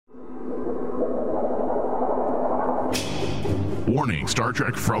Warning, Star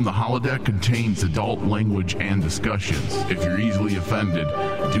Trek From the Holodeck contains adult language and discussions. If you're easily offended,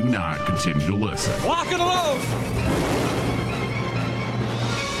 do not continue to listen. Lock and load!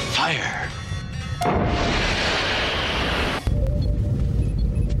 Fire!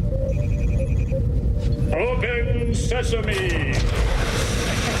 Open sesame!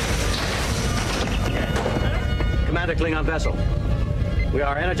 Commander Klingon vessel. We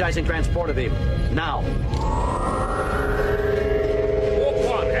are energizing transporter beam. Now. Warp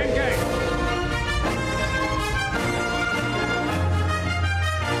 1, engage!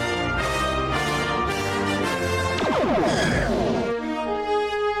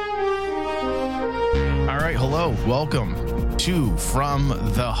 All right, hello. Welcome to From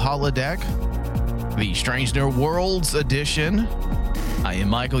the Holodeck, the Strange New Worlds edition. I am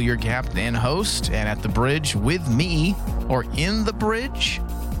Michael, your captain and host, and at the bridge with me, or in the bridge,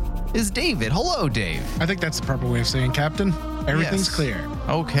 is David. Hello, Dave. I think that's the proper way of saying captain. Everything's clear.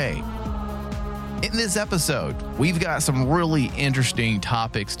 Okay. In this episode, we've got some really interesting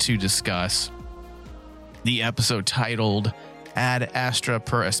topics to discuss. The episode titled Ad Astra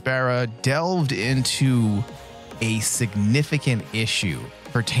per Aspera delved into a significant issue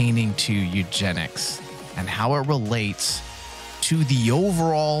pertaining to eugenics and how it relates to the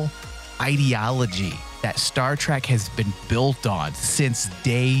overall ideology that Star Trek has been built on since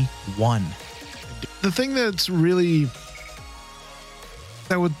day one. The thing what's really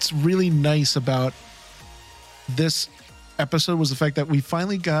nice about this episode was the fact that we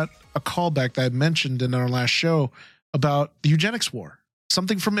finally got a callback that I mentioned in our last show about the eugenics war.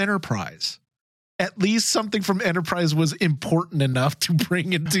 Something from Enterprise. At least something from Enterprise was important enough to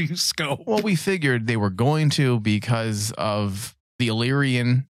bring into scope. Well, we figured they were going to because of the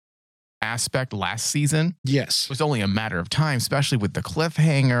Illyrian aspect last season. Yes. It was only a matter of time, especially with the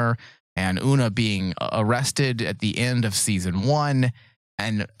cliffhanger and Una being arrested at the end of season 1.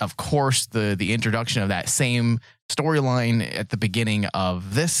 And of course, the introduction of that same storyline at the beginning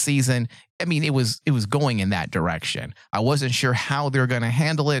of this season. I mean, it was going in that direction. I wasn't sure how they're going to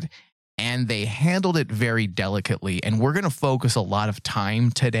handle it, and they handled it very delicately. And we're going to focus a lot of time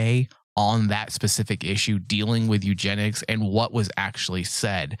today on that specific issue, dealing with eugenics and what was actually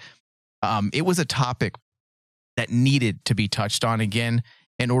said. It was a topic that needed to be touched on again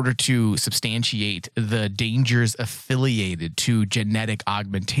in order to substantiate the dangers affiliated to genetic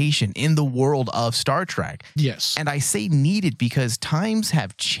augmentation in the world of Star Trek. Yes. And I say needed because times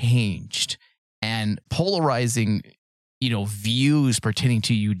have changed, and polarizing, views pertaining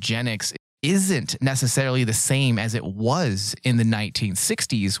to eugenics isn't necessarily the same as it was in the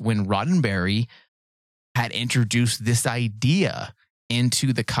 1960s when Roddenberry had introduced this idea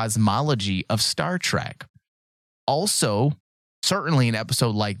into the cosmology of Star Trek. Also, certainly an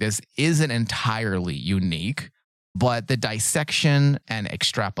episode like this isn't entirely unique, but the dissection and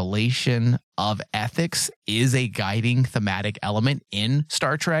extrapolation of ethics is a guiding thematic element in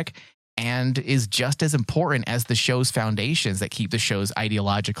Star Trek and is just as important as the show's foundations that keep the shows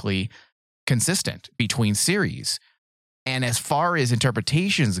ideologically consistent between series. And as far as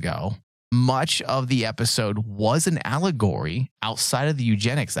interpretations go, much of the episode was an allegory outside of the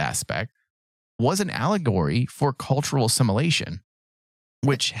eugenics aspect, was an allegory for cultural assimilation,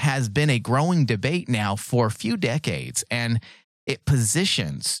 which has been a growing debate now for a few decades, and it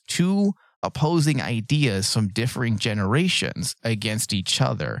positions two opposing ideas from differing generations against each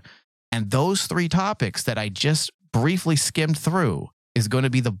other. And those three topics that I just briefly skimmed through is going to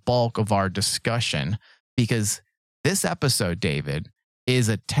be the bulk of our discussion, because this episode, David, is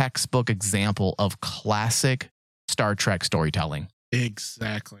a textbook example of classic Star Trek storytelling.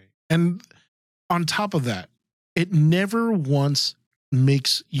 Exactly. And on top of that, it never once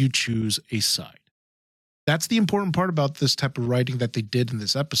makes you choose a side. That's the important part about this type of writing that they did in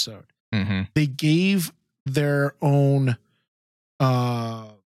this episode. Mm-hmm. They gave their own, I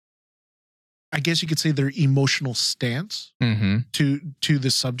guess you could say, their emotional stance to the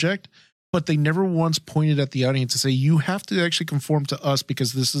subject, but they never once pointed at the audience to say, you have to actually conform to us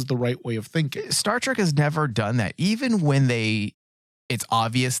because this is the right way of thinking. Star Trek has never done that. Even when it's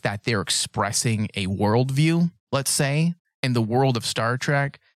obvious that they're expressing a worldview, let's say, in the world of Star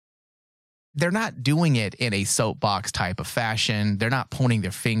Trek, they're not doing it in a soapbox type of fashion. They're not pointing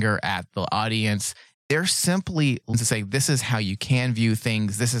their finger at the audience. They're simply to say, this is how you can view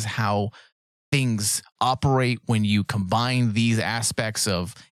things. This is how things operate when you combine these aspects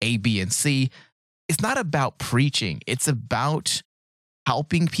of A, B, and C. It's not about preaching. It's about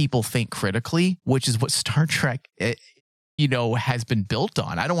helping people think critically, which is what Star Trek, has been built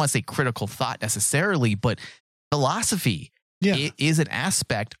on. I don't want to say critical thought necessarily, but philosophy is an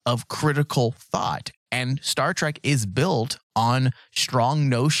aspect of critical thought. And Star Trek is built on strong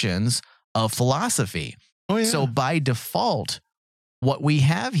notions of philosophy. Oh, yeah. So by default, what we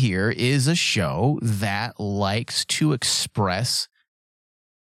have here is a show that likes to express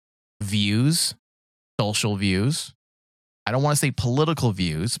views, social views. I don't want to say political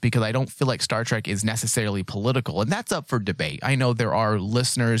views because I don't feel like Star Trek is necessarily political, and that's up for debate. I know there are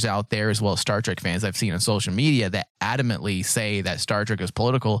listeners out there as well as Star Trek fans I've seen on social media that adamantly say that Star Trek is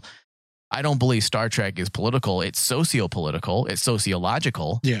political. I don't believe Star Trek is political. It's socio-political. It's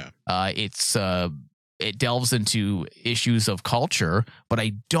sociological. Yeah. It delves into issues of culture, but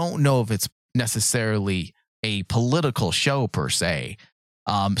I don't know if it's necessarily a political show per se.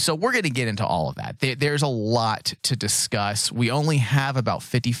 So we're going to get into all of that. There's a lot to discuss. We only have about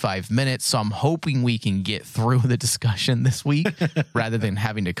 55 minutes, so I'm hoping we can get through the discussion this week rather than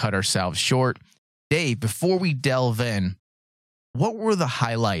having to cut ourselves short. Dave, before we delve in, what were the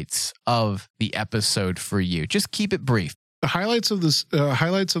highlights of the episode for you? Just keep it brief. The highlights of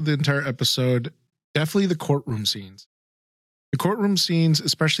the entire episode, definitely the courtroom scenes. The courtroom scenes,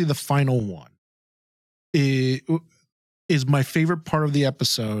 especially the final one, is my favorite part of the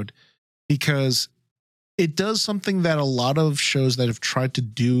episode because it does something that a lot of shows that have tried to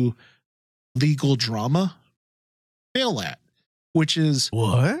do legal drama fail at, which is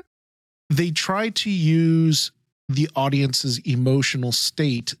what? They try to use the audience's emotional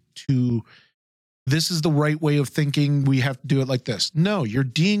state to, this is the right way of thinking, we have to do it like this. No, you're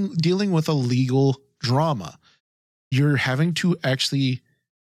dealing with a legal drama. You're having to actually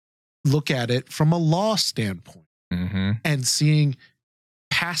look at it from a law standpoint. Mm-hmm. And seeing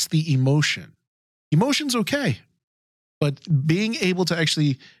past the emotion. Emotion's okay, but being able to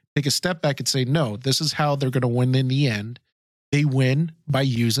actually take a step back and say, no, this is how they're going to win in the end. They win by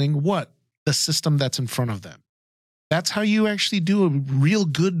using what? The system that's in front of them. That's how you actually do a real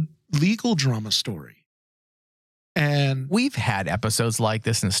good legal drama story. And we've had episodes like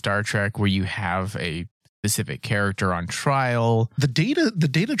this in Star Trek where you have a specific character on trial. The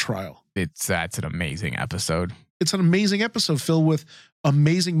data trial. That's an amazing episode. It's an amazing episode filled with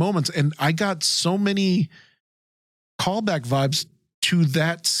amazing moments. And I got so many callback vibes to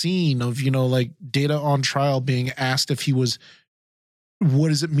that scene of, like Data on trial being asked if he was, what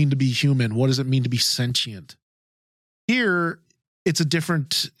does it mean to be human? What does it mean to be sentient? Here, it's a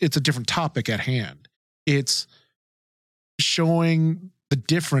different topic at hand. It's showing the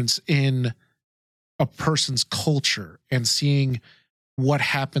difference in a person's culture and seeing what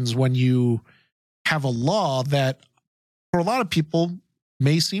happens when you have a law that for a lot of people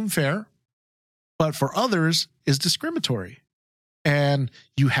may seem fair, but for others is discriminatory. And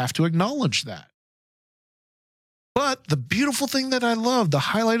you have to acknowledge that. But the beautiful thing that I loved, the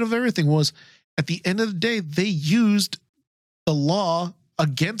highlight of everything, was at the end of the day, they used the law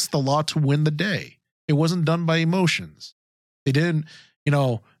against the law to win the day. It wasn't done by emotions. They didn't,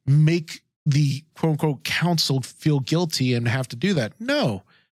 make the quote unquote counsel feel guilty and have to do that. No.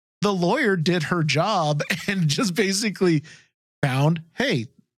 The lawyer did her job and just basically found, hey,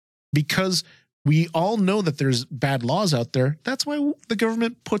 because we all know that there's bad laws out there, that's why the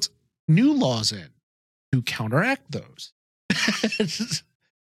government puts new laws in to counteract those.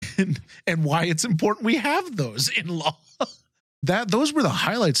 and why it's important we have those in law. Those were the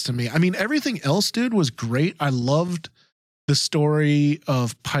highlights to me. I mean, everything else, dude, was great. I loved the story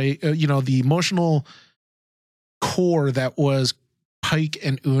of Pike, the emotional core that was Pike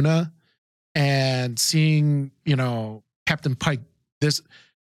and Una, and seeing, Captain Pike, this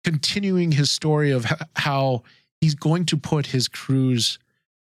continuing his story of how he's going to put his crew's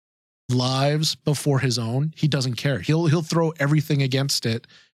lives before his own. He doesn't care. He'll throw everything against it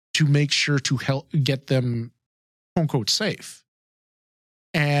to make sure to help get them, quote unquote, safe.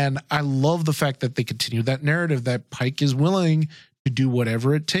 And I love the fact that they continue that narrative that Pike is willing to do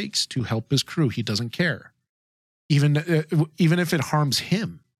whatever it takes to help his crew. He doesn't care. Even if it harms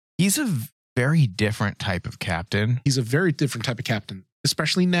him. He's a very different type of captain. He's a very different type of captain,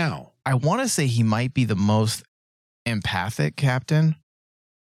 especially now. I want to say he might be the most empathic captain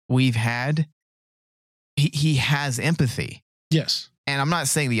we've had. He has empathy. Yes. And I'm not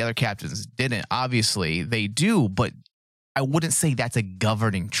saying the other captains didn't. Obviously, they do, but I wouldn't say that's a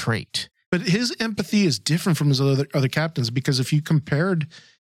governing trait. But his empathy is different from his other captains, because if you compared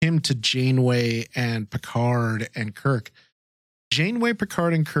him to Janeway and Picard and Kirk, Janeway,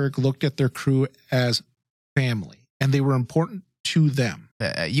 Picard, and Kirk looked at their crew as family, and they were important to them.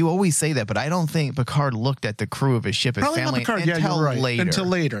 You always say that, but I don't think Picard looked at the crew of his ship as Probably family not Picard. until Yeah, you're right.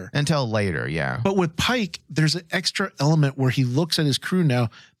 later. Until later, yeah. But with Pike, there's an extra element where he looks at his crew now.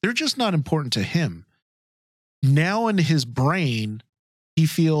 They're just not important to him. Now in his brain, he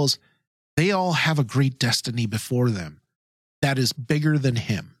feels they all have a great destiny before them that is bigger than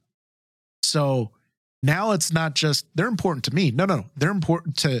him. So now it's not just they're important to me. No. They're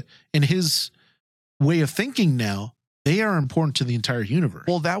important to, in his way of thinking now, they are important to the entire universe.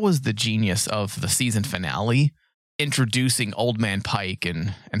 Well, that was the genius of the season finale, introducing Old Man Pike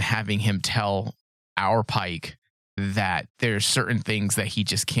and having him tell our Pike that there's certain things that he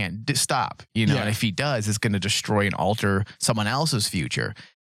just can't stop, and if he does, it's going to destroy and alter someone else's future.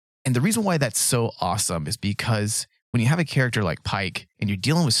 And the reason why that's so awesome is because when you have a character like Pike and you're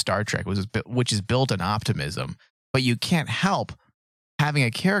dealing with Star Trek, which is built on optimism, but you can't help having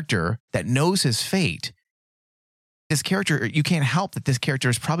a character that knows his fate. This character, you can't help that this character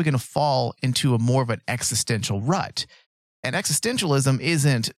is probably going to fall into a more of an existential rut. And existentialism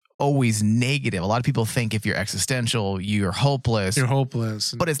isn't always negative. A lot of people think if you're existential, you're hopeless. You're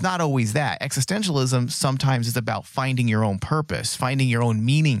hopeless. But it's not always that. Existentialism sometimes is about finding your own purpose, finding your own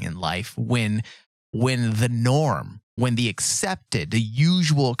meaning in life when the norm, when the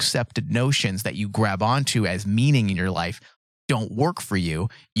usual accepted notions that you grab onto as meaning in your life don't work for you,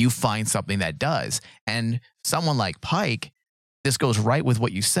 you find something that does. And someone like Pike, this goes right with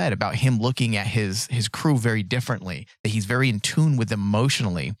what you said about him looking at his crew very differently, that he's very in tune with them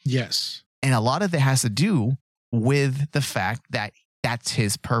emotionally. Yes. And a lot of it has to do with the fact that that's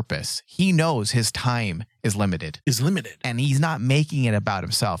his purpose. He knows his time is limited. And he's not making it about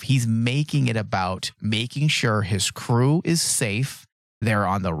himself. He's making it about making sure his crew is safe, they're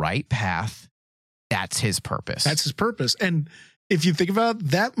on the right path. That's his purpose. And if you think about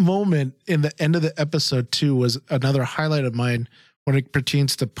that moment in the end of the episode too, was another highlight of mine when it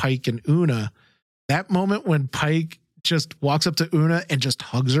pertains to Pike and Una. That moment when Pike just walks up to Una and just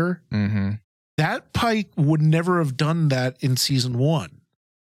hugs her. Mm-hmm. That Pike would never have done that in season 1,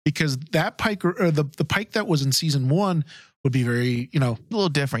 because that Pike, or the Pike that was in season 1, would be very, a little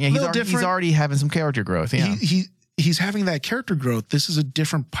different. Yeah, he's already having some character growth. Yeah, he's having that character growth. This is a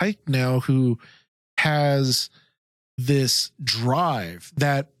different Pike now who has this drive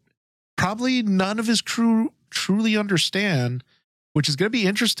that probably none of his crew truly understand, which is going to be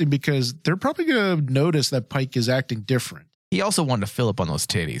interesting because they're probably going to notice that Pike is acting different. He also wanted to fill up on those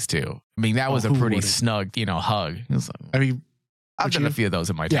titties too. I mean, that was a pretty snug, hug. I've done a few of those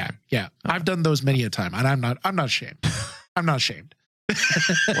in my time. Yeah. I've done those many a time, and I'm not ashamed. I'm not ashamed.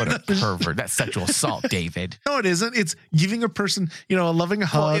 What a pervert. That's sexual assault, David. No, it isn't. It's giving a person, a loving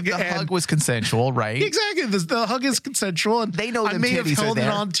hug. Well, if the hug was consensual, right? Exactly. The hug is consensual. And they know them I may titties have held are there.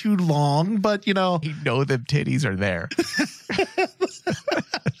 it on too long, but You know them titties are there.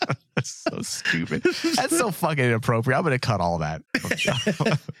 That's so stupid. That's so fucking inappropriate. I'm going to cut all that.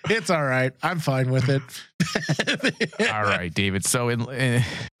 It's all right. I'm fine with it. All right, David. So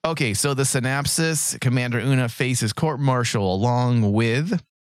so the synopsis: Commander Una faces court-martial along with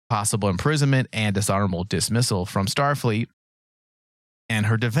possible imprisonment and dishonorable dismissal from Starfleet. And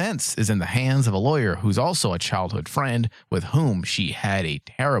her defense is in the hands of a lawyer who's also a childhood friend with whom she had a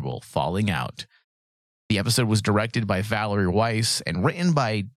terrible falling out. The episode was directed by Valerie Weiss and written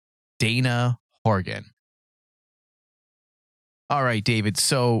by Dana Horgan. All right, David.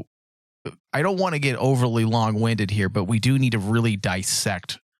 So I don't want to get overly long-winded here, but we do need to really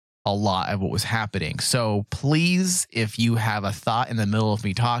dissect a lot of what was happening. So please, if you have a thought in the middle of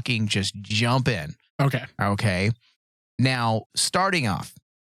me talking, just jump in. Okay. Now, starting off,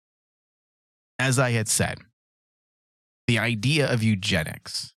 as I had said, the idea of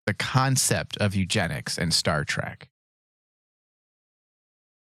eugenics, the concept of eugenics in Star Trek,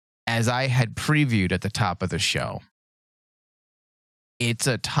 as I had previewed at the top of the show, it's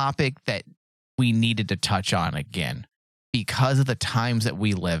a topic that we needed to touch on again because of the times that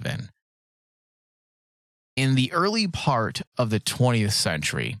we live in. In the early part of the 20th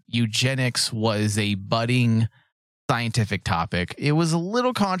century, eugenics was a budding scientific topic. It was a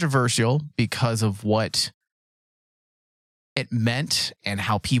little controversial because of what it meant and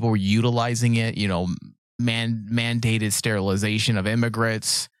how people were utilizing it, mandated sterilization of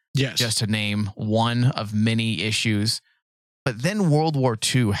immigrants, just to name one of many issues. But then World War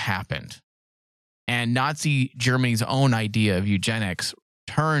II happened, and Nazi Germany's own idea of eugenics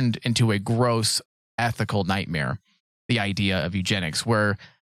turned into a gross ethical nightmare, the idea of eugenics, where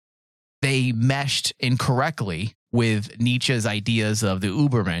they meshed incorrectly with Nietzsche's ideas of the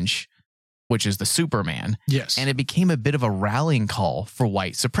Übermensch, which is the Superman. Yes. And it became a bit of a rallying call for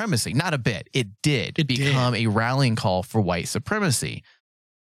white supremacy. Not a bit. It did become a rallying call for white supremacy.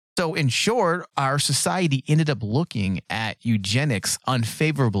 So in short, our society ended up looking at eugenics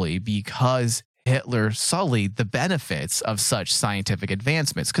unfavorably because Hitler sullied the benefits of such scientific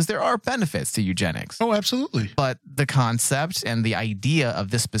advancements, because there are benefits to eugenics. Oh, absolutely. But the concept and the idea of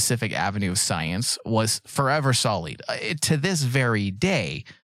this specific avenue of science was forever sullied. To this very day,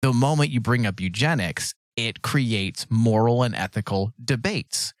 the moment you bring up eugenics, it creates moral and ethical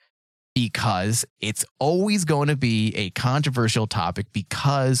debates, because it's always going to be a controversial topic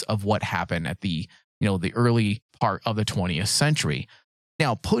because of what happened at the early part of the 20th century.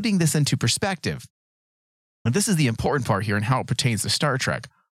 Now, putting this into perspective, and this is the important part here and how it pertains to Star Trek,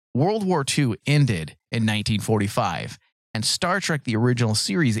 World War II ended in 1945, and Star Trek, the original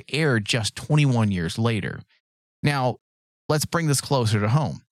series, aired just 21 years later. Now, let's bring this closer to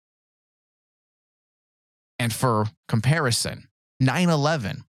home. And for comparison,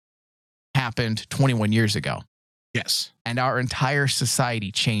 9/11 happened 21 years ago. Yes. And our entire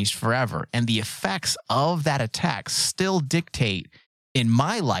society changed forever. And the effects of that attack still dictate, in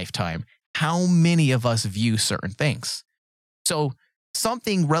my lifetime, how many of us view certain things. So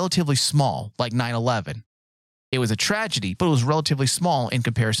something relatively small like 9/11, it was a tragedy, but it was relatively small in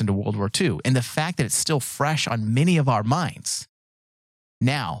comparison to World War II. And the fact that it's still fresh on many of our minds.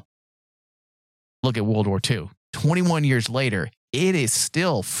 Now, look at World War II. 21 years later, it is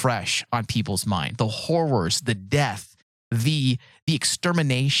still fresh on people's mind. The horrors, the death, the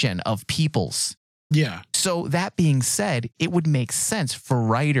extermination of peoples. Yeah. So that being said, it would make sense for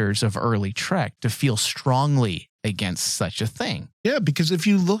writers of early Trek to feel strongly against such a thing. Yeah, because if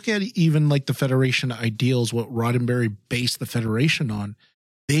you look at even like the Federation ideals, what Roddenberry based the Federation on,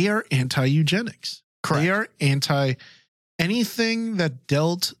 they are anti-eugenics. Correct. They are anti anything that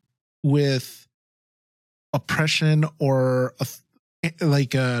dealt with oppression or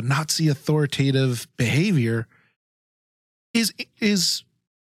like a Nazi authoritative behavior is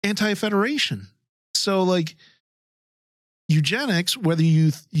anti-Federation. So like eugenics, whether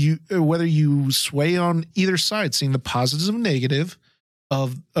you sway on either side, seeing the positives and negative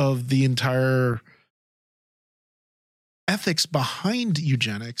of the entire ethics behind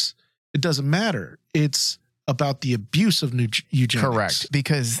eugenics, it doesn't matter. It's about the abuse of eugenics. Correct.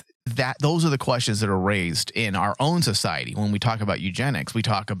 Because those are the questions that are raised in our own society. When we talk about eugenics, we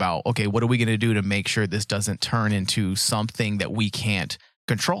talk about, okay, what are we going to do to make sure this doesn't turn into something that we can't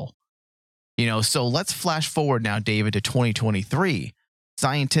control? So let's flash forward now, David, to 2023.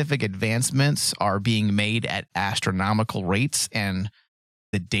 Scientific advancements are being made at astronomical rates, and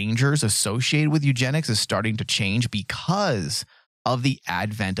the dangers associated with eugenics is starting to change because of the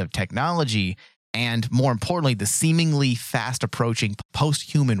advent of technology and, more importantly, the seemingly fast approaching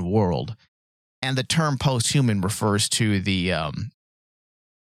post-human world. And the term post-human refers to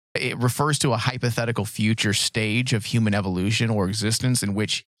a hypothetical future stage of human evolution or existence in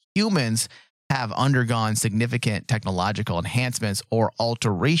which humans have undergone significant technological enhancements or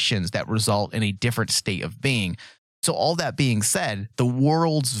alterations that result in a different state of being. So all that being said, the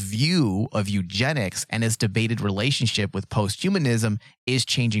world's view of eugenics and its debated relationship with post-humanism is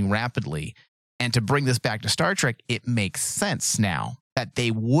changing rapidly. And to bring this back to Star Trek, it makes sense now that they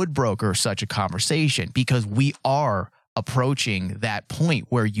would broker such a conversation, because we are approaching that point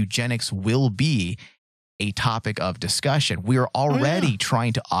where eugenics will be a topic of discussion. We are already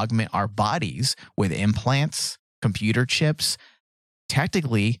trying to augment our bodies with implants, computer chips.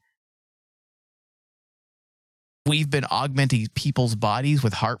 Technically, we've been augmenting people's bodies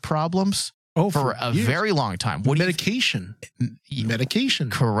with heart problems for a very long time. Medication.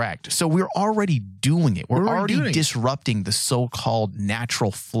 Correct. So we're already doing it. We're already disrupting the so-called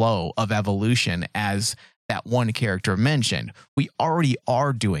natural flow of evolution, as that one character mentioned. We already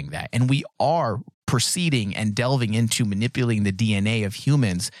are doing that, and we are proceeding and delving into manipulating the DNA of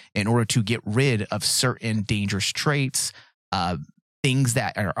humans in order to get rid of certain dangerous traits, things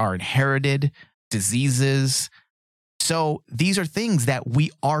that are inherited, diseases. So these are things that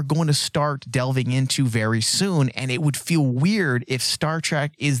we are going to start delving into very soon, and it would feel weird if Star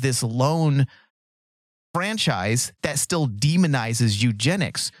Trek is this lone franchise that still demonizes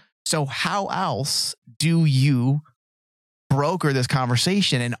eugenics. So how else do you broker this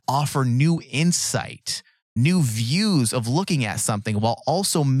conversation and offer new insight, new views of looking at something, while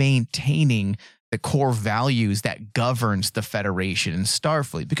also maintaining the core values that governs the Federation and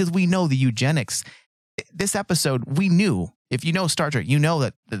Starfleet? Because we know the eugenics, this episode, we knew, if you know Star Trek, you know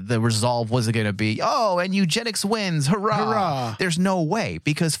that the resolve wasn't going to be, and eugenics wins, hurrah. Hurrah. There's no way,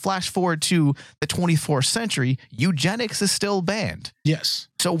 because flash forward to the 24th century, eugenics is still banned. Yes.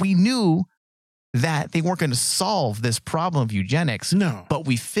 So we knew that they weren't going to solve this problem of eugenics. No. But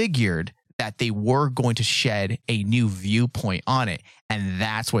we figured that they were going to shed a new viewpoint on it. And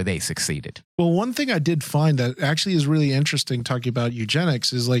that's where they succeeded. Well, one thing I did find that actually is really interesting talking about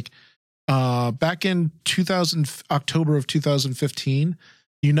eugenics is like, back in October of 2015,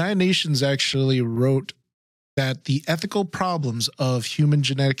 the United Nations actually wrote that the ethical problems of human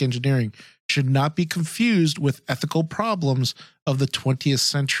genetic engineering should not be confused with ethical problems of the 20th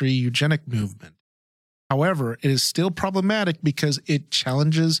century eugenic movement. However, it is still problematic because it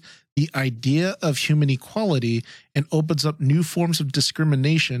challenges the idea of human equality and opens up new forms of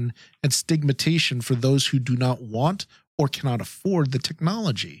discrimination and stigmatization for those who do not want or cannot afford the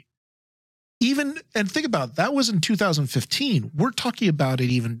technology. And think about it, that was in 2015. We're talking about it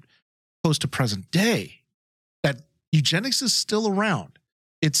even close to present day, that eugenics is still around.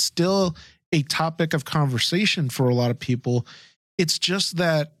 It's still a topic of conversation for a lot of people. It's just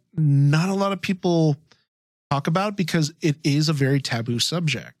that not a lot of people talk about it because it is a very taboo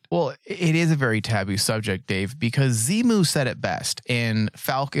subject. Well, it is a very taboo subject, Dave, because Zemu said it best in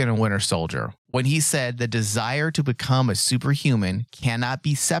Falcon and Winter Soldier when he said the desire to become a superhuman cannot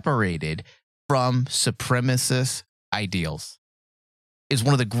be separated from supremacist ideals. Is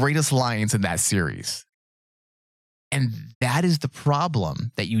one of the greatest lines in that series. And that is the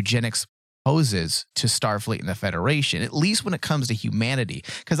problem that eugenics poses to Starfleet and the Federation, at least when it comes to humanity.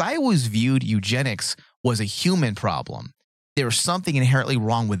 Because I always viewed eugenics was a human problem. There's something inherently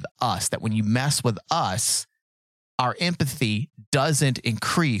wrong with us, that when you mess with us, our empathy doesn't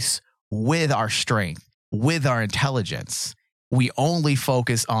increase with our strength, with our intelligence. We only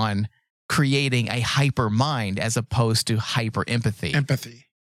focus on creating a hyper mind as opposed to hyper empathy.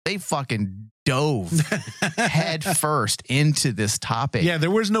 They fucking dove head first into this topic. Yeah,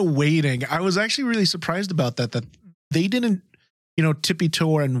 there was no waiting. I was actually really surprised about that they didn't, tippy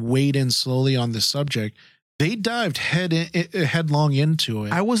toe and wade in slowly on this subject. They dived headlong into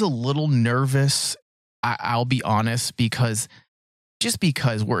it. I was a little nervous, I'll be honest, because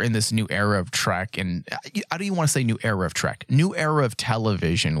we're in this new era of Trek, and I don't even want to say new era of Trek, new era of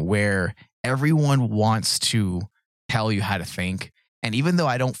television where everyone wants to tell you how to think. And even though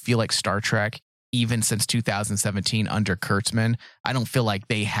I don't feel like Star Trek, even since 2017 under Kurtzman, I don't feel like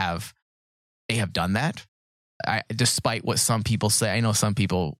they have done that. Despite what some people say, I know some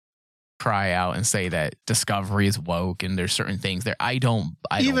people cry out and say that Discovery is woke and there's certain things there. I don't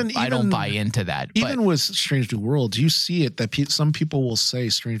buy into that. Even with Strange New Worlds, you see it that some people will say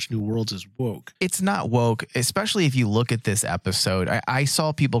Strange New Worlds is woke. It's not woke, especially if you look at this episode. I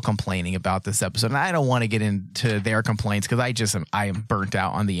saw people complaining about this episode, and I don't want to get into their complaints because I am burnt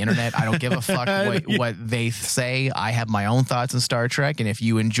out on the internet. I don't give a fuck what they say. I have my own thoughts on Star Trek, and if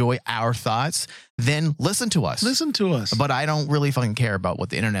you enjoy our thoughts, then listen to us. But I don't really fucking care about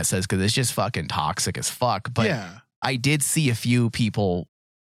what the internet says because it's just fucking toxic as fuck. But yeah. I did see a few people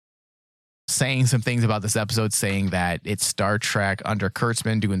saying some things about this episode, saying that it's Star Trek under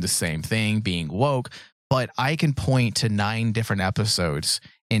Kurtzman doing the same thing, being woke. But I can point to 9 different episodes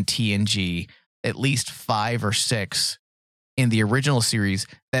in TNG, at least 5 or 6 in the original series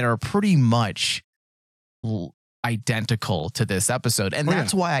that are pretty much identical to this episode. And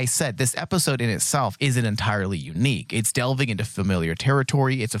that's why I said this episode in itself isn't entirely unique. It's delving into familiar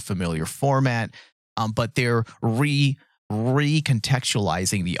territory. It's a familiar format, but they're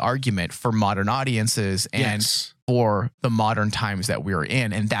recontextualizing the argument for modern audiences and for the modern times that we're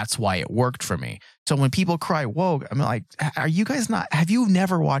in. And that's why it worked for me. So when people cry woke, I'm like, are you guys have you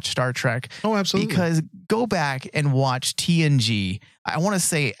never watched Star Trek? Oh, absolutely. Because go back and watch TNG. I want to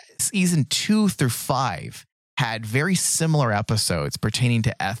say season 2 through 5 had very similar episodes pertaining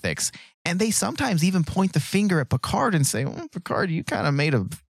to ethics. And they sometimes even point the finger at Picard and say, well, Picard, you kind of made a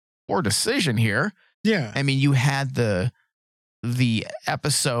poor decision here. Yeah. I mean, you had the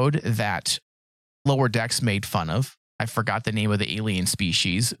episode that Lower Decks made fun of. I forgot the name of the alien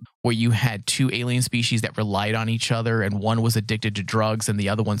species, where you had 2 alien species that relied on each other and one was addicted to drugs and the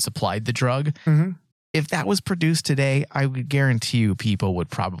other one supplied the drug. Mm-hmm. If that was produced today, I would guarantee you people would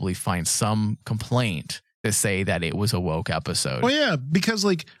probably find some complaint to say that it was a woke episode. Well, yeah, because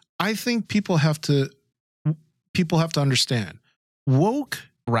I think people have to understand woke,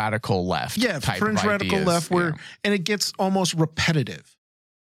 radical left, type fringe of radical ideas, left, and it gets almost repetitive.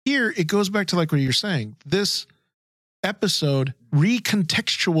 Here, it goes back to what you're saying. This episode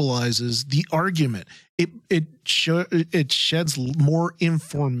recontextualizes the argument. It sheds more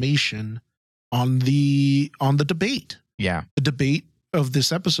information on the debate. Yeah, the debate of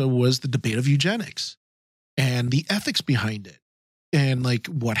this episode was the debate of eugenics and the ethics behind it, and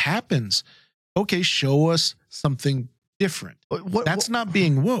what happens. Okay, show us something different. That's not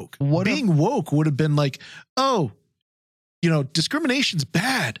being woke. Being woke would have been discrimination's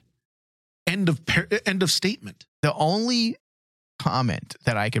bad. End of statement. The only comment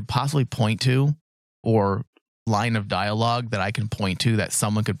that I could possibly point to or line of dialogue that I can point to that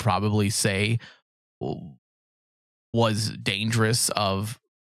someone could probably say was dangerous of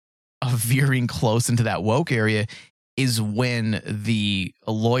veering close into that woke area is when the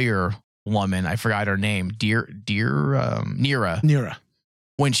lawyer woman, I forgot her name, Nira,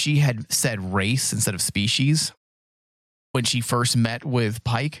 when she had said race instead of species, when she first met with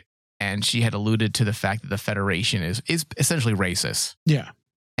Pike, and she had alluded to the fact that the Federation is essentially racist. Yeah.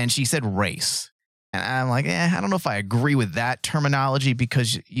 And she said race. And I'm like, I don't know if I agree with that terminology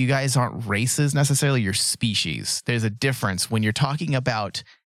because you guys aren't races necessarily, you're species. There's a difference. When you're talking about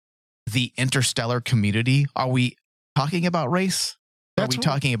the interstellar community, are we talking about race? Are we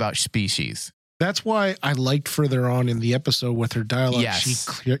talking about species? That's why I liked further on in the episode with her dialogue.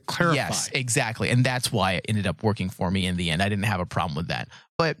 Yes. She clarified. Yes, exactly. And that's why it ended up working for me in the end. I didn't have a problem with that.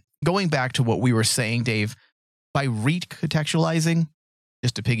 But going back to what we were saying, Dave, by recontextualizing,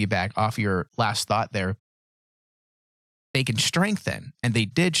 just to piggyback off your last thought there, they can strengthen, and they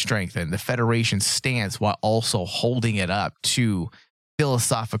did strengthen the Federation's stance while also holding it up to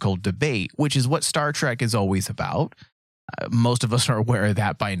philosophical debate, which is what Star Trek is always about. Most of us are aware of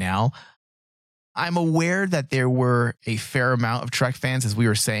that by now. I'm aware that there were a fair amount of Trek fans, as we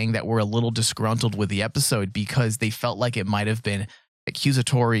were saying, that were a little disgruntled with the episode because they felt like it might have been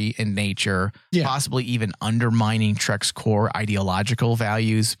accusatory in nature, possibly even undermining Trek's core ideological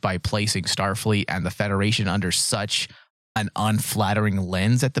values by placing Starfleet and the Federation under such an unflattering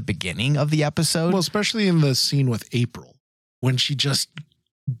lens at the beginning of the episode. Well, especially in the scene with April, when she just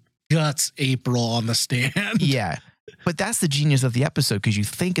guts April on the stand. Yeah. But that's the genius of the episode, because you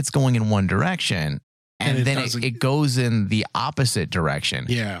think it's going in one direction and then it goes in the opposite direction.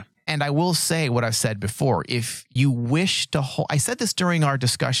 Yeah. And I will say what I've said before. If you wish to hold, I said this during our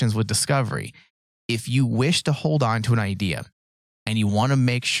discussions with Discovery, if you wish to hold on to an idea and you want to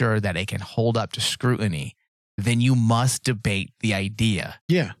make sure that it can hold up to scrutiny, then you must debate the idea.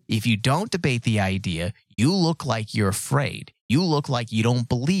 Yeah. If you don't debate the idea, you look like you're afraid. You look like you don't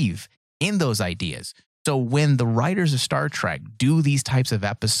believe in those ideas. So when the writers of Star Trek do these types of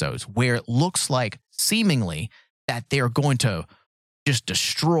episodes where it looks like seemingly that they're going to just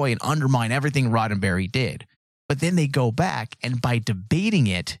destroy and undermine everything Roddenberry did, but then they go back and by debating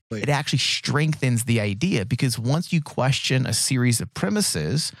it, it actually strengthens the idea, because once you question a series of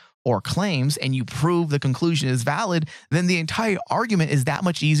premises or claims and you prove the conclusion is valid, then the entire argument is that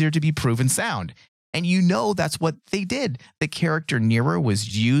much easier to be proven sound. And you know that's what they did. The character Nira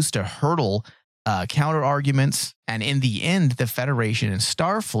was used to hurdle counter arguments, and in the end, the Federation and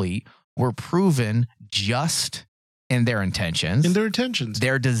Starfleet were proven just in their intentions.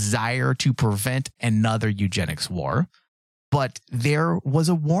 Their desire to prevent another eugenics war. But there was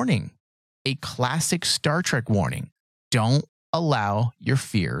a warning, a classic Star Trek warning. Don't allow your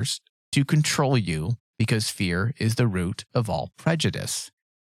fears to control you, because fear is the root of all prejudice.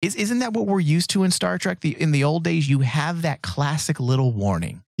 Isn't that what we're used to in Star Trek? In the old days, you have that classic little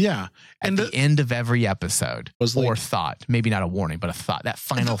warning. Yeah. And at the end of every episode, or thought, maybe not a warning, but a thought, that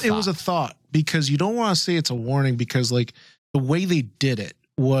final thought. It was a thought, because you don't want to say it's a warning, because like the way they did it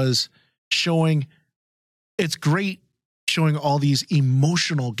was showing, it's great showing all these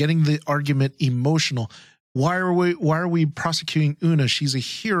emotional, getting the argument emotional. Why are we prosecuting Una? She's a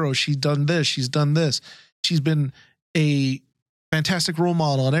hero. She's done this. She's done this. She's been a fantastic role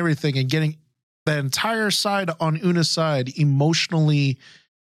model and everything, and getting the entire side on Una's side emotionally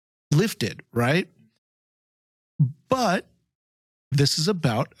lifted, right? But this is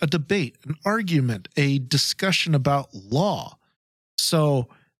about a debate, an argument, a discussion about law. So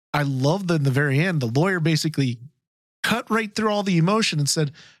I love that in the very end, the lawyer basically cut right through all the emotion and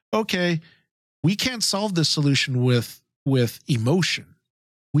said, okay, we can't solve this solution with emotion.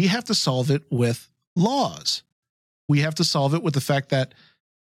 We have to solve it with laws. We have to solve it with the fact that,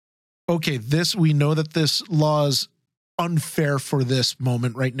 okay, we know that this law is unfair for this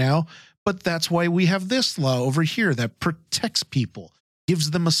moment right now, but that's why we have this law over here that protects people,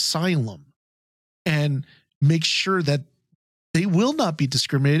 gives them asylum, and makes sure that they will not be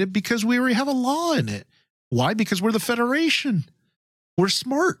discriminated, because we already have a law in it. Why? Because we're the Federation. We're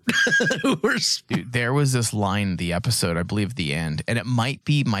smart. Dude, there was this line in the episode, I believe the end, and it might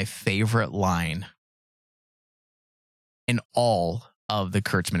be my favorite line in all of the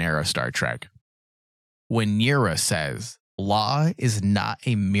Kurtzman era Star Trek, when Nira says, law is not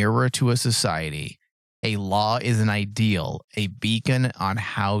a mirror to a society. A law is an ideal, a beacon on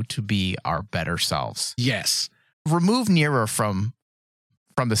how to be our better selves. Yes. Remove Nira from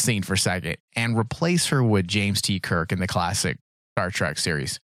the scene for a second and replace her with James T. Kirk in the classic Star Trek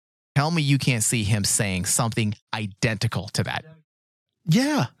series. Tell me you can't see him saying something identical to that.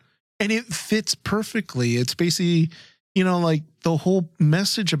 Yeah. And it fits perfectly. It's basically, like the whole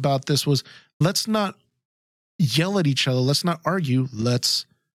message about this was, let's not yell at each other. Let's not argue. Let's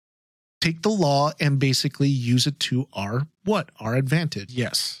take the law and basically use it to our advantage.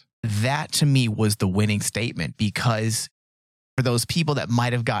 Yes. That to me was the winning statement, because for those people that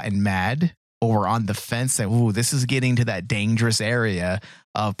might have gotten mad or on the fence that, ooh, this is getting to that dangerous area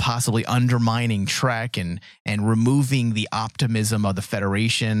of possibly undermining Trek and removing the optimism of the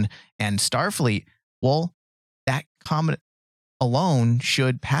Federation and Starfleet, well, that comment alone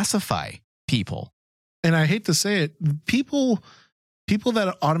should pacify people. And I hate to say it, people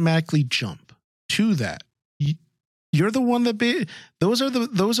that automatically jump to that, you're the one that those are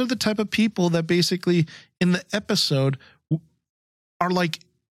the type of people that basically in the episode are like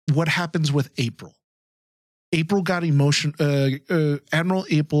what happens with April. April got emotion. Admiral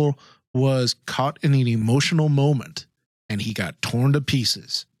April was caught in an emotional moment, and he got torn to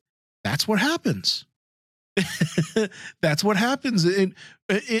pieces. That's what happens. That's what happens in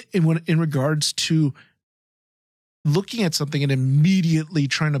regards to looking at something and immediately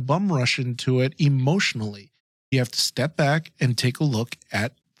trying to bum rush into it emotionally. You have to step back and take a look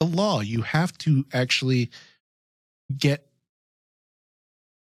at the law. You have to actually get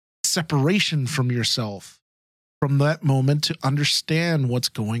separation from yourself from that moment to understand what's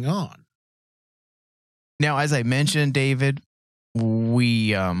going on. Now, as I mentioned, David,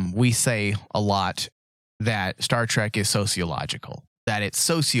 we say a lot that Star Trek is sociological, that it's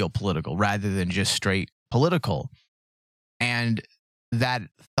socio-political rather than just straight political. And that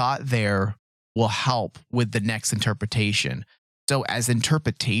thought there will help with the next interpretation. So as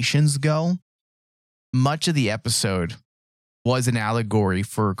interpretations go, much of the episode was an allegory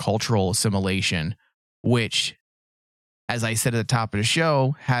for cultural assimilation, which, as I said at the top of the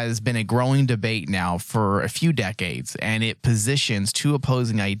show, has been a growing debate now for a few decades, and it positions two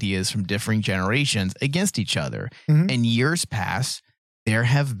opposing ideas from differing generations against each other. Mm-hmm. In years past, there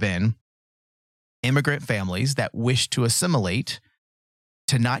have been immigrant families that wish to assimilate,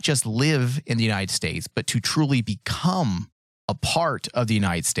 to not just live in the United States, but to truly become a part of the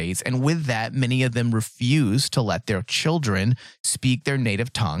United States. And with that, many of them refuse to let their children speak their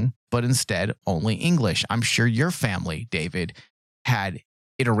native tongue, but instead only English. I'm sure your family, David, had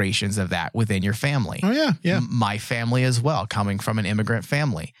iterations of that within your family. Oh, yeah. Yeah. My family as well, coming from an immigrant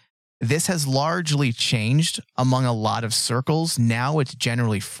family. This has largely changed among a lot of circles. Now it's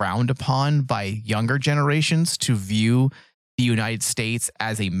generally frowned upon by younger generations to view the United States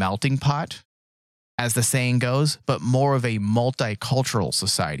as a melting pot, as the saying goes, but more of a multicultural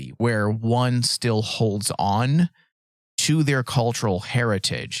society where one still holds on to their cultural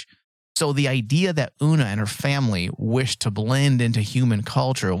heritage. So the idea that Una and her family wish to blend into human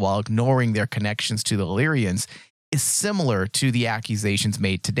culture while ignoring their connections to the Illyrians is similar to the accusations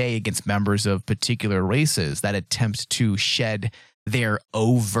made today against members of particular races that attempt to shed their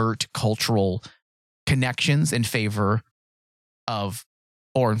overt cultural connections in favor of,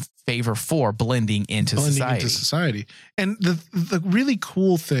 or in favor for blending into society. And the really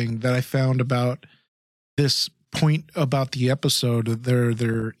cool thing that I found about this point about the episode,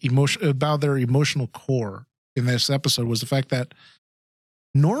 their emotional core in this episode, was the fact that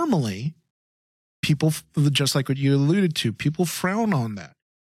normally people, just like what you alluded to, people frown on that.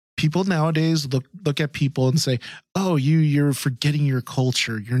 People nowadays look at people and say, "Oh, you're forgetting your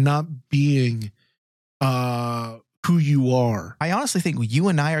culture. You're not being who you are." I honestly think you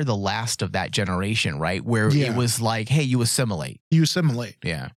and I are the last of that generation, right? Where it was like, hey, you assimilate. You assimilate.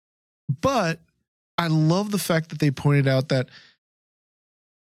 Yeah. But I love the fact that they pointed out that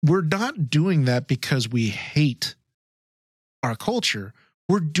we're not doing that because we hate our culture.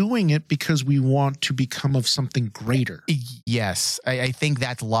 We're doing it because we want to become of something greater. Yes. I think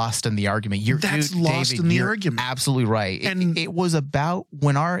that's lost in the argument. Argument. Absolutely right. And it was about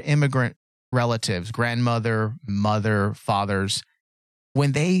when our immigrant relatives, grandmother, mother, fathers,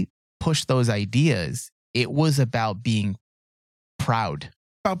 when they pushed those ideas, it was about being proud.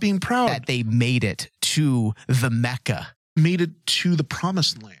 About being proud. That they made it to the Mecca. Made it to the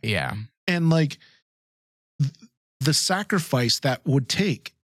promised land. Yeah. And like the sacrifice that would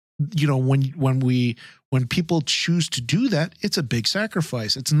take, when people choose to do that, it's a big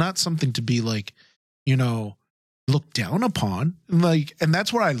sacrifice. It's not something to be like, looked down upon. And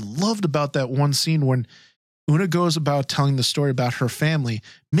that's what I loved about that one scene when Una goes about telling the story about her family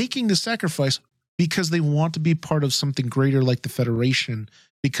making the sacrifice because they want to be part of something greater like the Federation,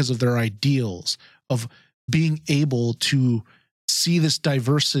 because of their ideals of being able to see this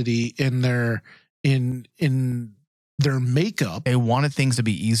diversity in their makeup. They wanted things to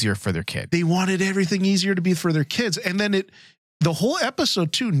be easier for their kids. They wanted everything easier to be for their kids. And then the whole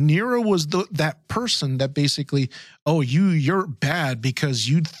episode too, Nero was that person that basically, oh, you're bad because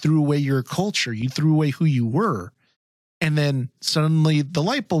you threw away your culture, you threw away who you were. And then suddenly the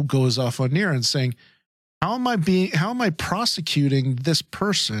light bulb goes off on Nero and saying, how am I prosecuting this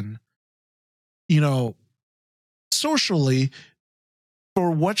person, socially for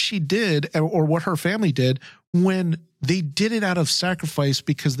what she did or what her family did when they did it out of sacrifice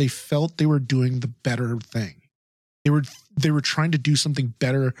because they felt they were doing the better thing. They were trying to do something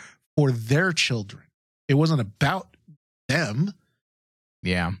better for their children. It wasn't about them.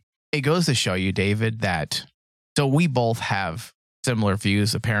 Yeah. It goes to show you, David, that so we both have similar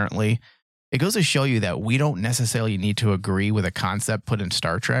views, apparently. It goes to show you that we don't necessarily need to agree with a concept put in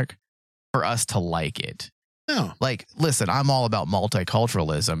Star Trek for us to like it. No. Like, listen, I'm all about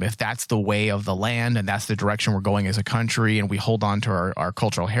multiculturalism. If that's the way of the land and that's the direction we're going as a country and we hold on to our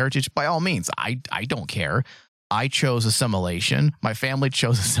cultural heritage, by all means, I don't care. I chose assimilation. My family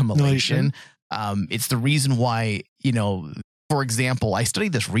chose assimilation. It's the reason why, for example, I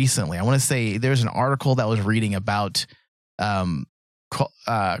studied this recently. I want to say there's an article that was reading about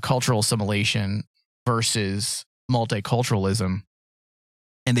cultural assimilation versus multiculturalism.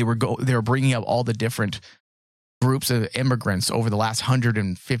 And they were bringing up all the different groups of immigrants over the last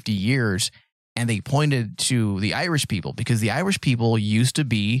 150 years. And they pointed to the Irish people because the Irish people used to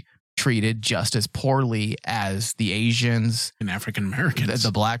be treated just as poorly as the Asians and African Americans,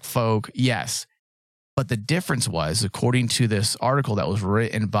 the black folk. Yes. But the difference was, according to this article that was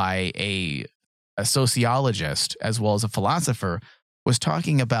written by a sociologist as well as a philosopher, was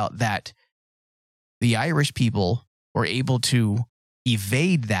talking about that the Irish people were able to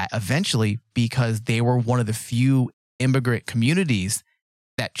evade that eventually because they were one of the few immigrant communities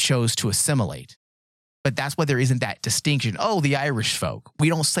that chose to assimilate. But that's why there isn't that distinction. Oh, the Irish folk. We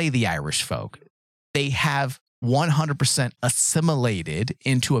don't say the Irish folk. They have 100% assimilated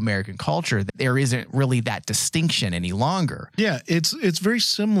into American culture. There isn't really that distinction any longer. Yeah, it's very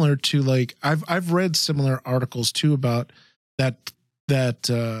similar to, like, I've read similar articles too about that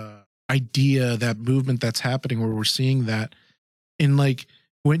idea, that movement that's happening where we're seeing that in, like,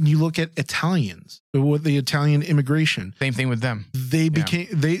 when you look at Italians, with the Italian immigration, same thing with them. They became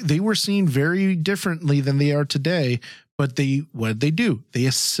they were seen very differently than they are today. But what did they do? They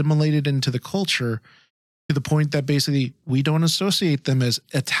assimilated into the culture to the point that basically we don't associate them as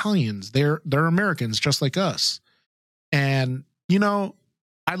Italians. They're Americans just like us. And I'd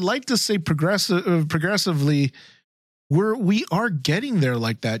like to say progressively, we are getting there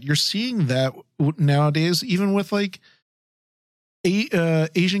like that. You're seeing that nowadays, even with like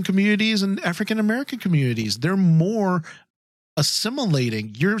Asian communities and African American communities. They're more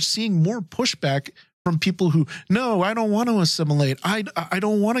assimilating. You're seeing more pushback from people who, no, I don't want to assimilate. I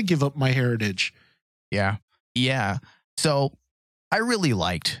don't want to give up my heritage. Yeah. Yeah. So I really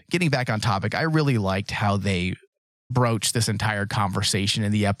liked, getting back on topic, I really liked how they broached this entire conversation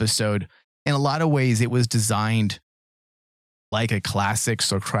in the episode. In a lot of ways, it was designed like a classic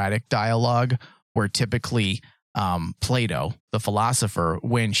Socratic dialogue where typically Plato, the philosopher,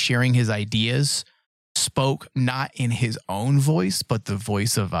 when sharing his ideas, spoke not in his own voice, but the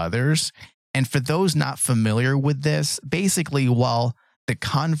voice of others. And for those not familiar with this, basically, while the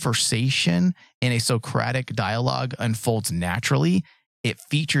conversation in a Socratic dialogue unfolds naturally, it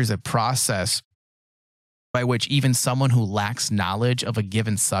features a process by which even someone who lacks knowledge of a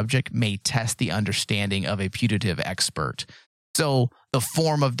given subject may test the understanding of a putative expert. So the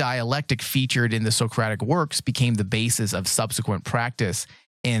form of dialectic featured in the Socratic works became the basis of subsequent practice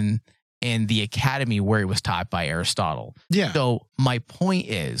in the academy where it was taught by Aristotle. Yeah. So my point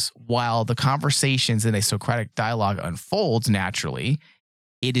is, while the conversations in a Socratic dialogue unfolds naturally,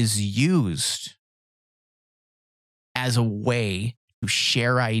 it is used as a way to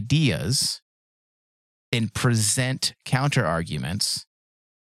share ideas, then present counter-arguments,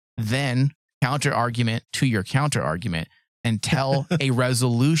 then counter-argument to your counter-argument, until a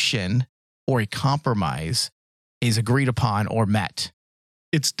resolution or a compromise is agreed upon or met.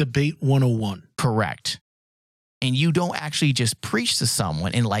 It's debate 101. Correct. And you don't actually just preach to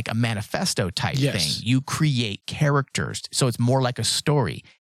someone in like a manifesto type thing. You create characters. So it's more like a story.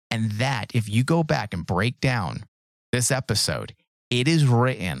 And that, if you go back and break down this episode, it is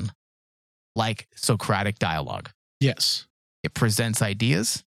written like Socratic dialogue. Yes. It presents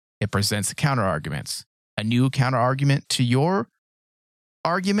ideas. It presents counter arguments. A new counter argument to your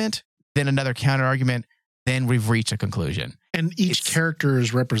argument, then another counter argument, then we've reached a conclusion. And each character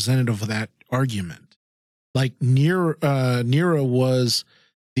is representative of that argument. Like Nero was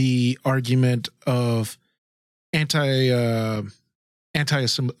the argument of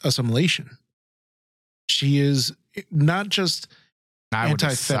anti-assimilation. She is not just I would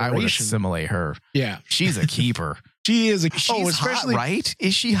anti-Federation. assimilate her. Yeah. She's a keeper. She is a She's especially hot, right?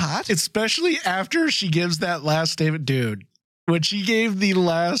 Is she hot? especially after she gives that last statement, dude. When she gave the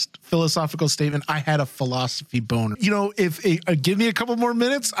last philosophical statement, I had a philosophy boner. You know, if give me a couple more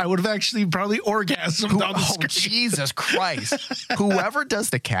minutes, I would have actually probably orgasmed on the screen. Jesus Christ. Whoever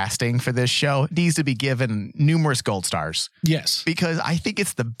does the casting for this show needs to be given numerous gold stars. Yes. Because I think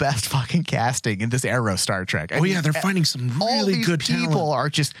it's the best fucking casting in this era of Star Trek. Oh, yeah, they're finding some really good people talent. are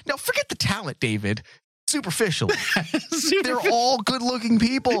just... No, forget the talent, David. Superficially. They're all good-looking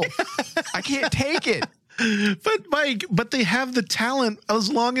people. I can't take it. But Mike, they have the talent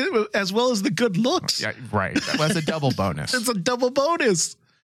as well as the good looks. Yeah, right. That's a double bonus. It's a double bonus.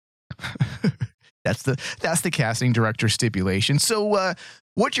 That's the casting director stipulation. So,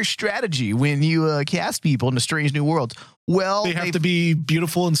 what's your strategy when you cast people into Strange New Worlds? Well, they have to be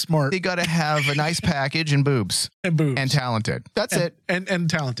beautiful and smart. They got to have a nice package and boobs and talented. That's it. And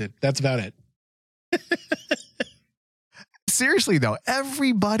talented. That's about it. Seriously though,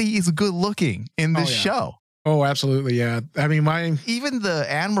 everybody is good looking in this show. Oh, absolutely, yeah. I mean, even the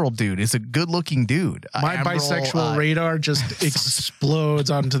Admiral dude is a good looking dude. My Admiral, bisexual radar just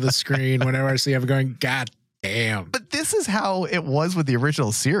explodes onto the screen whenever I see him going, God damn. But this is how it was with the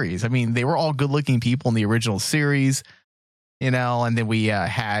original series. I mean, they were all good looking people in the original series, you know, and then we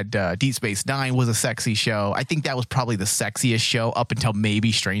had Deep Space Nine was a sexy show. I think that was probably the sexiest show up until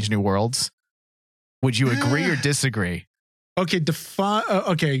maybe Strange New Worlds. Would you agree or disagree? Okay,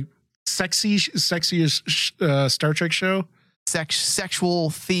 sexiest Star Trek show. Sexual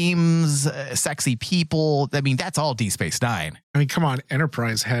themes, sexy people. I mean, that's all Deep Space Nine. I mean, come on,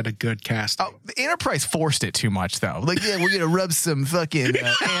 Enterprise had a good casting. Oh, the Enterprise forced it too much, though. Like, yeah, we're gonna rub some fucking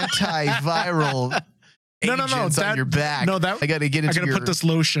antiviral agents on your back. No, that I got to get into. I got to put this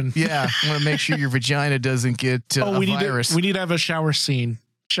lotion. Yeah, I want to make sure your vagina doesn't get a virus. We need to have a shower scene.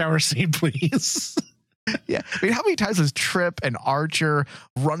 Shower scene, please. Yeah. I mean, how many times was Trip and Archer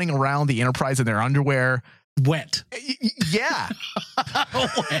running around the Enterprise in their underwear? Wet. Yeah.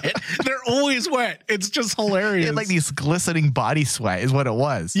 Wet. They're always wet. It's just hilarious. They had like these glistening body sweat is what it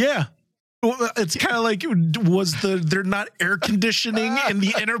was. Yeah. Well, it's kind of like, they're not air conditioning in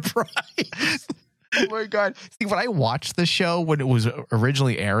the Enterprise? Oh my God. See, when I watched the show when it was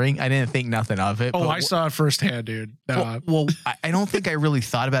originally airing, I didn't think nothing of it. Oh, I saw it firsthand, dude. Well, I don't think I really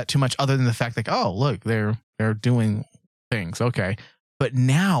thought about it too much other than the fact like, oh, look, they're doing things. Okay. But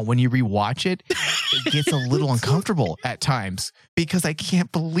now when you rewatch it, it gets a little uncomfortable at times because I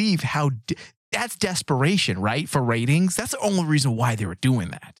can't believe how that's desperation, right? For ratings. That's the only reason why they were doing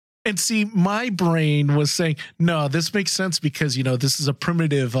that. And see, my brain was saying, no, this makes sense because, you know, this is a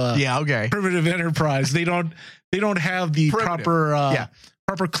primitive, primitive Enterprise. They don't have the proper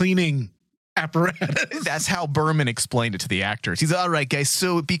cleaning apparatus. That's how Berman explained it to the actors. He's all right, guys.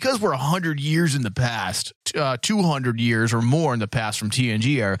 So because we're 100 years in the past, 200 years or more in the past from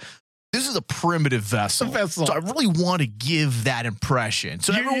TNG era, this is a primitive vessel. So I really want to give that impression.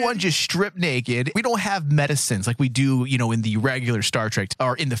 So everyone just strip naked. We don't have medicines like we do, you know, in the regular Star Trek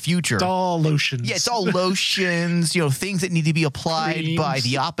or in the future. It's all lotions. Yeah, it's all lotions, you know, things that need to be applied Creams. by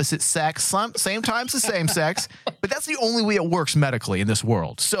the opposite sex. Sometimes the same sex. But that's the only way it works medically in this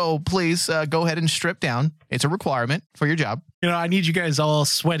world. So please go ahead and strip down. It's a requirement for your job. You know, I need you guys all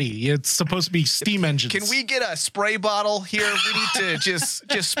sweaty. It's supposed to be steam engines. Can we get a spray bottle here? We need to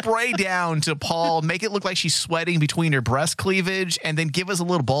just spray down to Paul, make it look like she's sweating between her breast cleavage, and then give us a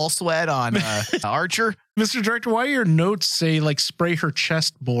little ball sweat on Archer. Mr. Director, why your notes say like spray her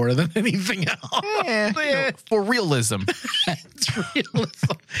chest more than anything else? No, for realism. It's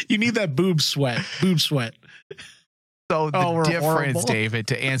realism. You need that boob sweat. Boob sweat. So the difference, horrible. David,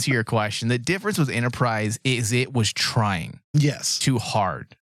 to answer your question, the difference with Enterprise is it was trying too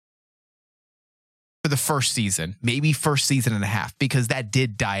hard for the first season, maybe first season and a half, because that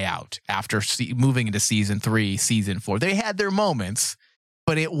did die out after moving into season 3, season 4. They had their moments,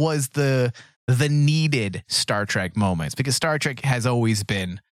 but it was the needed Star Trek moments because Star Trek has always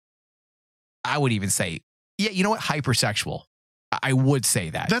been, I would even say, yeah, you know what, hypersexual. I would say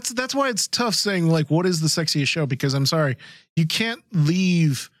that. That's why it's tough saying like what is the sexiest show, because I'm sorry, you can't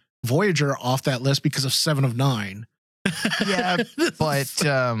leave Voyager off that list because of 7 of 9. Yeah, but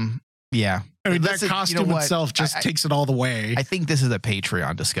yeah. I mean, that costume itself just takes it all the way. I think this is a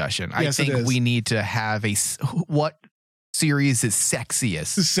Patreon discussion. Yes, I think we need to have what series is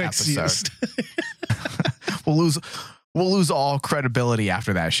sexiest episode. We'll lose all credibility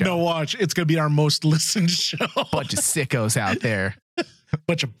after that show. No, watch. It's going to be our most listened show. Bunch of sickos out there.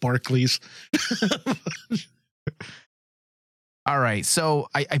 Bunch of Barclays. All right. So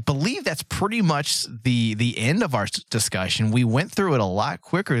I believe that's pretty much the end of our discussion. We went through it a lot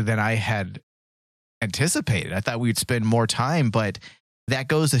quicker than I had anticipated. I thought we'd spend more time, but that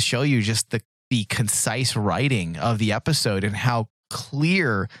goes to show you just the concise writing of the episode and how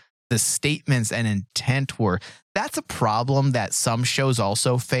clear the statements and intent were. That's a problem that some shows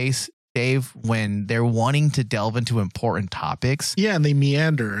also face, Dave, when they're wanting to delve into important topics. Yeah, and they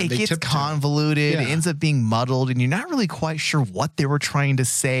meander. It they gets tiptoe. convoluted. Yeah. It ends up being muddled, and you're not really quite sure what they were trying to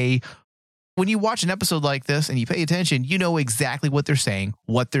say. When you watch an episode like this and you pay attention, you know exactly what they're saying,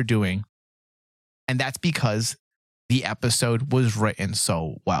 what they're doing. And that's because the episode was written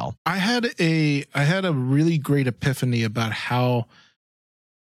so well. I had a really great epiphany about how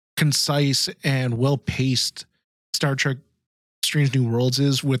concise and well-paced Star Trek Strange New Worlds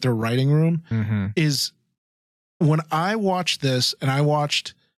is with their writing room. Mm-hmm. Is when I watched this, and I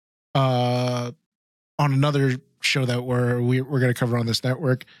watched on another show that we're going to cover on this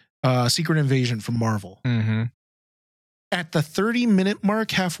network, Secret Invasion from Marvel. Mm-hmm. At the 30-minute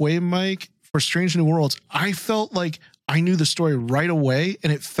mark, halfway, Mike, for Strange New Worlds, I felt like I knew the story right away,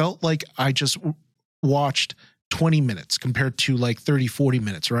 and it felt like I just watched 20 minutes compared to like 30, 40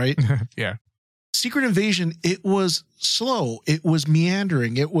 minutes, right? Yeah. Secret Invasion, it was slow. It was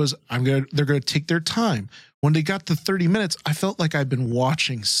meandering. It was, they're going to take their time. When they got to 30 minutes, I felt like I'd been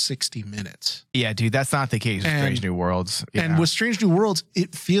watching 60 minutes. Yeah, dude, that's not the case with Strange New Worlds. Yeah. And with Strange New Worlds,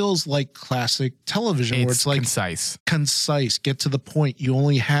 it feels like classic television where it's like concise, get to the point. You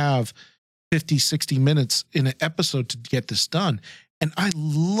only have 50, 60 minutes in an episode to get this done. And I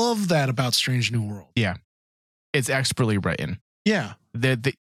love that about Strange New World. Yeah. It's expertly written. Yeah.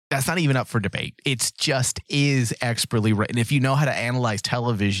 That's not even up for debate. It's just is expertly written. If you know how to analyze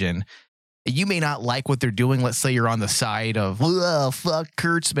television, you may not like what they're doing. Let's say you're on the side of, fuck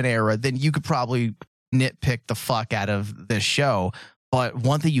Kurtzman era, then you could probably nitpick the fuck out of this show. But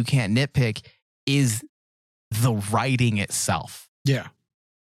one thing you can't nitpick is the writing itself. Yeah.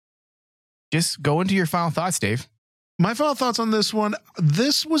 Just go into your final thoughts, Dave. My final thoughts on this one.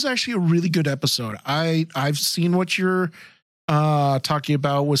 This was actually a really good episode. I've seen what you're talking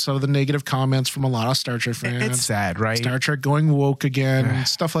about with some of the negative comments from a lot of Star Trek fans. It's sad, right? Star Trek going woke again,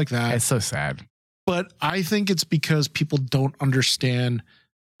 stuff like that. It's so sad. But I think it's because people don't understand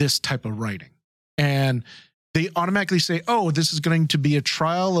this type of writing. And they automatically say, oh, this is going to be a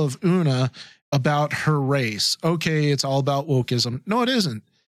trial of Una about her race. Okay, it's all about wokeism. No, it isn't.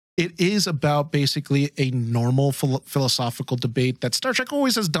 It is about basically a normal philosophical debate that Star Trek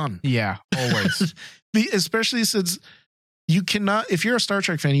always has done. Yeah, always. Especially since you cannot, if you're a Star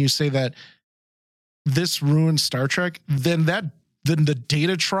Trek fan and you say that this ruins Star Trek, then the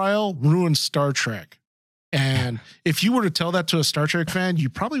data trial ruins Star Trek. And if you were to tell that to a Star Trek fan, you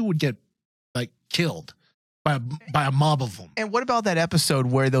probably would get like killed by a mob of them. And what about that episode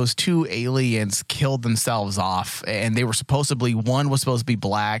where those two aliens killed themselves off, and they were one was supposed to be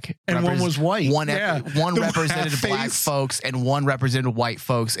black and one was white. One represented black folks and one represented white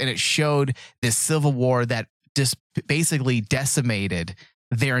folks, and it showed this civil war that just basically decimated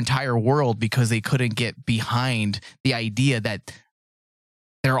their entire world because they couldn't get behind the idea that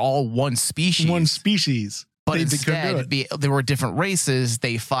they're all one species. One species. But instead, there were different races.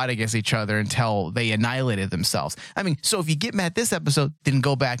 They fought against each other until they annihilated themselves. I mean, so if you get mad at this episode, then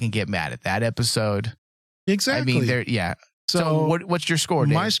go back and get mad at that episode. Exactly. I mean, yeah. So what's your score,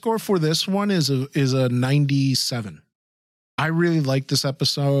 Dave? My score for this one is a 97. I really like this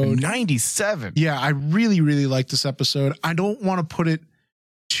episode. 97. Yeah, I really, really like this episode. I don't want to put it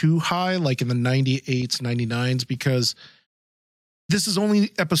too high, like in the 98s, 99s, because this is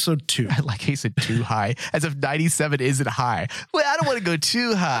only episode 2. Like he said, too high, as if 97 isn't high. Well, I don't want to go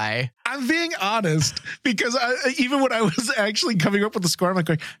too high. I'm being honest, because even when I was actually coming up with the score, I'm like,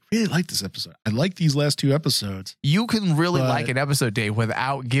 I really like this episode. I like these last 2 episodes. You can really like an episode, Dave,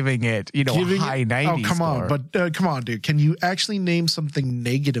 without giving it, a high 90 Oh, come score. on. But come on, dude. Can you actually name something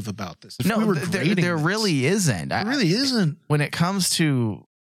negative about this? If we were there really isn't. There really isn't. When it comes to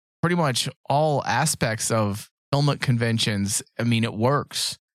pretty much all aspects of fulfillment conventions, I mean, it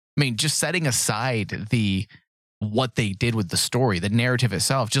works. I mean, just setting aside what they did with the story, the narrative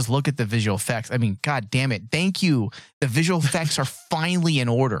itself, just look at the visual effects. I mean, God damn it. Thank you. The visual effects are finally in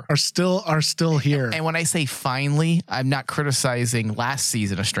order. Are still here. And when I say finally, I'm not criticizing last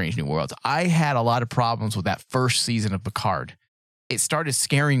season of Strange New Worlds. I had a lot of problems with that first season of Picard. It started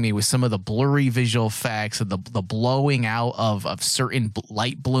scaring me with some of the blurry visual effects and the blowing out of certain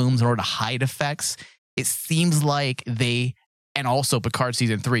light blooms in order to hide effects. It seems like and also Picard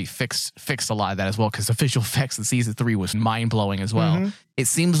season 3 fixed a lot of that as well, because the visual effects in season 3 was mind blowing as well. Mm-hmm. It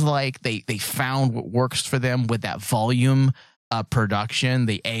seems like they found what works for them with that volume production.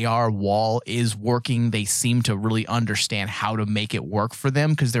 The AR wall is working. They seem to really understand how to make it work for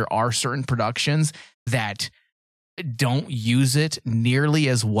them, because there are certain productions that don't use it nearly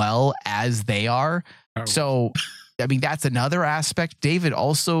as well as they are. So, I mean, that's another aspect. David,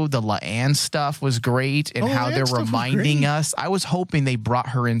 also the La'an stuff was great, and how they're reminding us. I was hoping they brought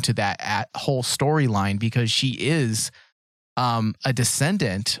her into that whole storyline, because she is a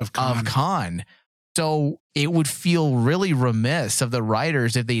descendant of Khan. So it would feel really remiss of the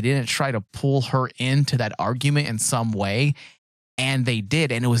writers if they didn't try to pull her into that argument in some way. And they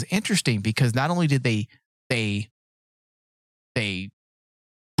did. And it was interesting, because not only did they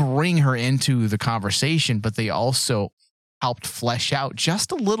bring her into the conversation, but they also helped flesh out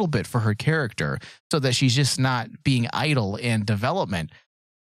just a little bit for her character, so that she's just not being idle in development.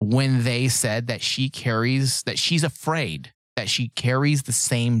 When they said that she's afraid that she carries the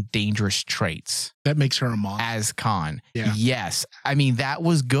same dangerous traits that makes her a monster as Khan. Yeah. Yes. I mean, that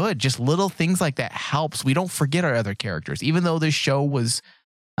was good. Just little things like that helps. We don't forget our other characters, even though this show was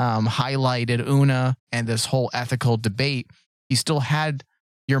highlighted Una and this whole ethical debate. You still had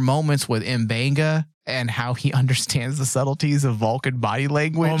your moments with M'Benga and how he understands the subtleties of Vulcan body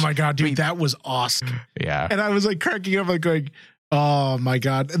language. Oh my God, dude, that was awesome. Yeah. And I was like cracking up, like going, oh my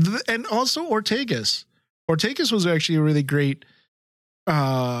God. And also Ortegas was actually a really great,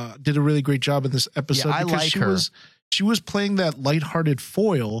 did a really great job in this episode. Yeah, I because like her. She was playing that lighthearted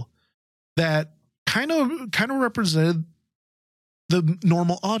foil that kind of represented the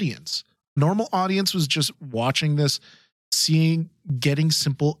normal audience. Normal audience was just watching this, getting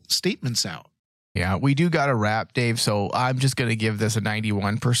simple statements out. Yeah, we do got to wrap, Dave. So I'm just going to give this a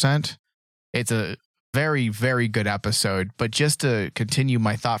 91%. It's a very, very good episode. But just to continue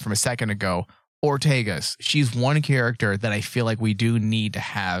my thought from a second ago, Ortegas, she's one character that I feel like we do need to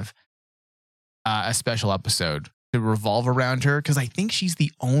have a special episode to revolve around her, because I think she's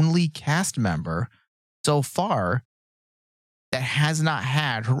the only cast member so far that has not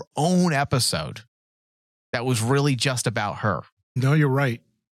had her own episode that was really just about her. No, you're right.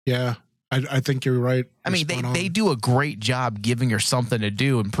 Yeah, I think you're right. I mean, they do a great job giving her something to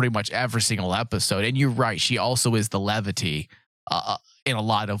do in pretty much every single episode. And you're right. She also is the levity in a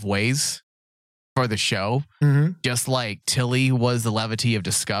lot of ways for the show. Mm-hmm. Just like Tilly was the levity of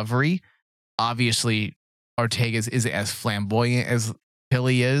Discovery. Obviously, Ortegas isn't as flamboyant as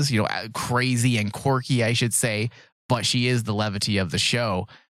Tilly is, crazy and quirky, I should say, but she is the levity of the show.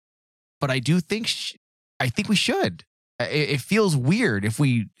 But I do think, I think we should. It feels weird if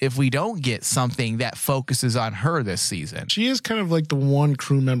we don't get something that focuses on her this season. She is kind of like the one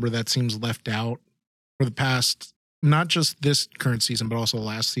crew member that seems left out for the past, not just this current season, but also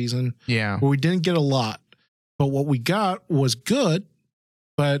last season. Yeah. Where we didn't get a lot, but what we got was good.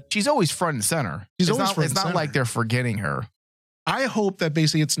 But she's always front and center. It's not like they're forgetting her. I hope that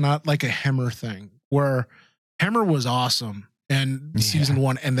basically it's not like a Hemmer thing, where Hemmer was awesome in season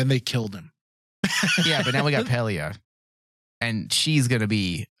 1 and then they killed him. Yeah, but now we got Pelia. And she's going to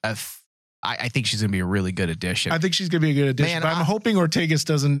be I think she's going to be a really good addition. I think she's going to be a good addition. Man, but I'm hoping Ortegas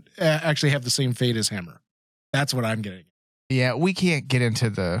doesn't actually have the same fate as Hemmer. That's what I'm getting. Yeah, we can't get into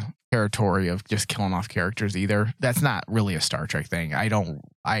the territory of just killing off characters either. That's not really a Star Trek thing. I hope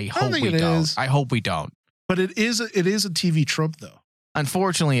we don't. I hope we don't. But it is a TV trope, though.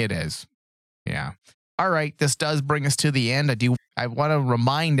 Unfortunately, it is. Yeah. All right. This does bring us to the end. I want to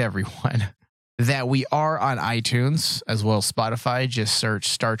remind everyone that we are on iTunes as well as Spotify. Just search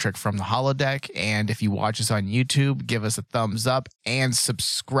Star Trek from the Holodeck. And if you watch us on YouTube, give us a thumbs up and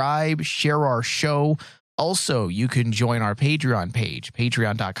subscribe, share our show. Also, you can join our Patreon page,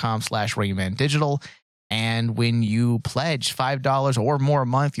 patreon.com/RaymanDigital. And when you pledge $5 or more a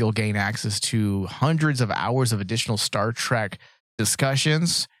month, you'll gain access to hundreds of hours of additional Star Trek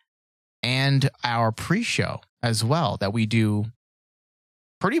discussions and our pre-show as well that we do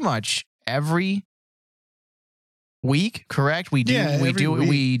pretty much every week, correct? We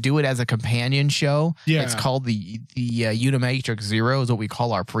do it as a companion show. Yeah. It's called the Unimatrix Zero is what we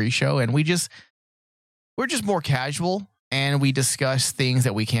call our pre-show, and we're just more casual, and we discuss things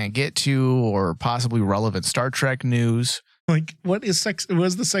that we can't get to or possibly relevant Star Trek news. Like, what is sex?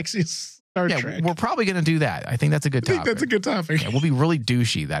 Was the sexiest Star Trek? We're probably going to do that. I think that's a good topic. I think that's a good topic. Yeah, we'll be really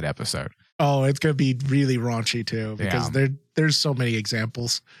douchey that episode. Oh, it's going to be really raunchy too, because there's so many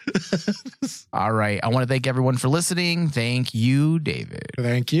examples. All right. I want to thank everyone for listening. Thank you, David.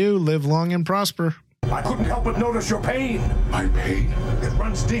 Thank you. Live long and prosper. I couldn't help but notice your pain. My pain. It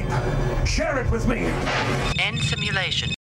runs deep. Share it with me. End simulation.